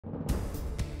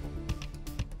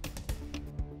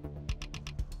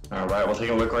All right, we'll take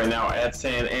a look right now at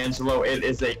San Angelo. It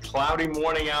is a cloudy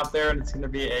morning out there, and it's going to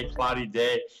be a cloudy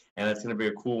day, and it's going to be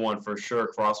a cool one for sure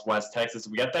across West Texas.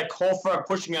 We got that cold front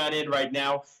pushing on in right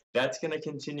now. That's going to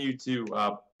continue to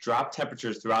drop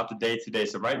temperatures throughout the day today.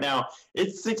 So right now,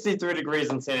 it's 63 degrees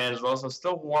in San Angelo, so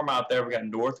still warm out there. We got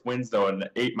north winds, though,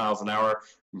 at 8 miles an hour,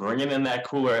 bringing in that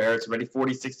cooler air. It's already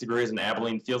 46 degrees in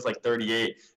Abilene, feels like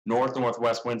 38.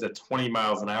 North-northwest winds at 20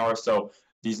 miles an hour, so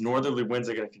these northerly winds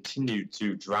are going to continue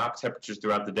to drop temperatures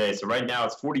throughout the day. So right now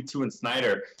it's 42 in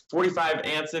Snyder, 45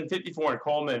 Anson, 54 in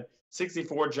Coleman,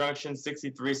 64 Junction,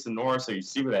 63 Sonora. So you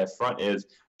see where that front is.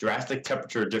 Drastic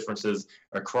temperature differences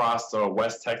across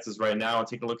West Texas right now. And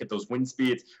take a look at those wind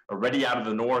speeds already out of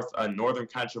the north, northern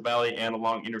Concho Valley and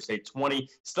along Interstate 20.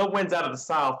 Still winds out of the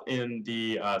south in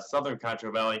the southern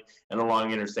Concho Valley and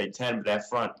along Interstate 10, but that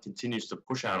front continues to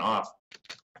push on off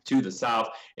to the south,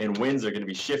 and winds are going to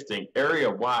be shifting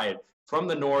area-wide from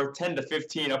the north, 10 to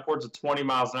 15, upwards of 20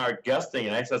 miles an hour, gusting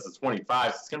in excess of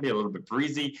 25. So it's going to be a little bit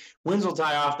breezy. Winds will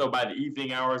die off, though, by the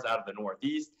evening hours out of the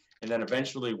northeast, and then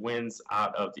eventually winds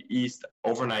out of the east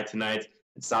overnight tonight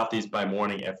and southeast by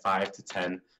morning at 5 to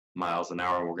 10 miles an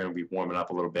hour. And we're going to be warming up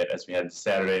a little bit as we head into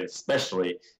Saturday, and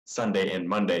especially Sunday and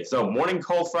Monday. So morning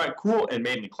cold front, cool and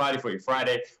mainly cloudy for your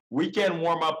Friday. Weekend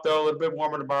warm up, though, a little bit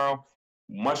warmer tomorrow.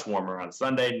 Much warmer on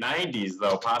Sunday. 90s,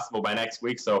 though, possible by next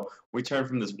week. So we turn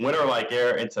from this winter-like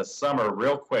air into summer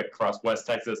real quick across West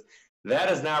Texas.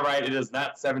 That is not right. It is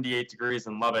not 78 degrees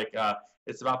in Lubbock.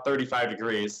 It's about 35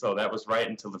 degrees, so that was right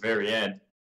until the very end.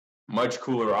 Much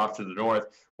cooler off to the north.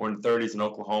 We're in the 30s in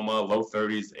Oklahoma, low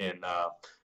 30s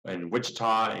in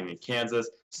Wichita and in Kansas.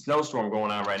 Snowstorm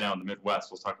going on right now in the Midwest.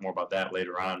 We'll talk more about that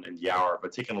later on in the hour.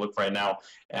 But taking a look right now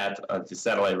at the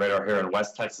satellite radar here in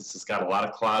West Texas, it's got a lot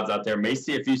of clouds out there. May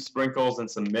see a few sprinkles and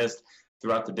some mist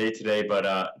throughout the day today, but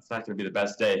it's not going to be the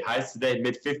best day. Highs today,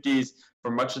 mid-50s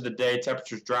for much of the day.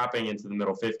 Temperatures dropping into the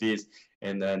middle 50s,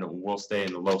 and then we'll stay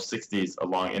in the low 60s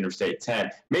along Interstate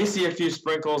 10. May see a few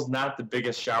sprinkles, not the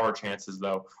biggest shower chances,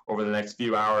 though, over the next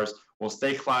few hours. We'll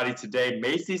stay cloudy today.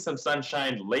 May see some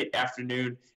sunshine late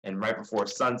afternoon and right before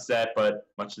sunset, but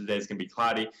much of the day is going to be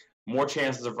cloudy. More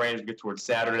chances of rain as we get towards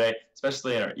Saturday,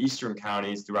 especially in our eastern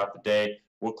counties throughout the day.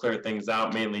 We'll clear things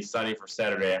out, mainly sunny for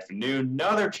Saturday afternoon.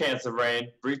 Another chance of rain,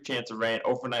 brief chance of rain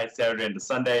overnight Saturday into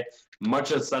Sunday.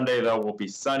 Much of Sunday, though, will be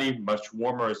sunny, much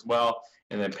warmer as well,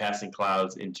 and then passing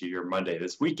clouds into your Monday.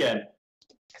 This weekend,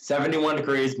 71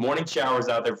 degrees, morning showers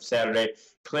out there for Saturday,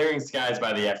 clearing skies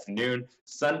by the afternoon.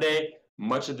 Sunday,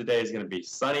 much of the day is going to be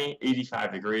sunny,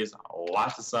 85 degrees,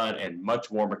 lots of sun, and much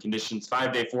warmer conditions.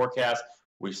 5-day forecast,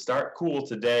 we start cool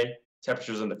today,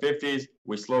 temperatures in the 50s.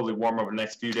 We slowly warm over the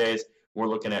next few days. We're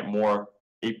looking at more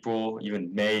April,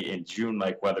 even May and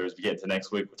June-like weather as we get into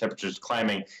next week, with temperatures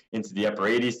climbing into the upper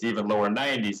 80s to even lower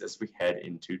 90s as we head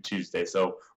into Tuesday.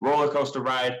 So roller coaster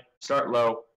ride, start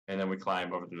low, and then we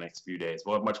climb over the next few days.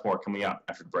 We'll have much more coming up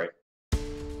after the break.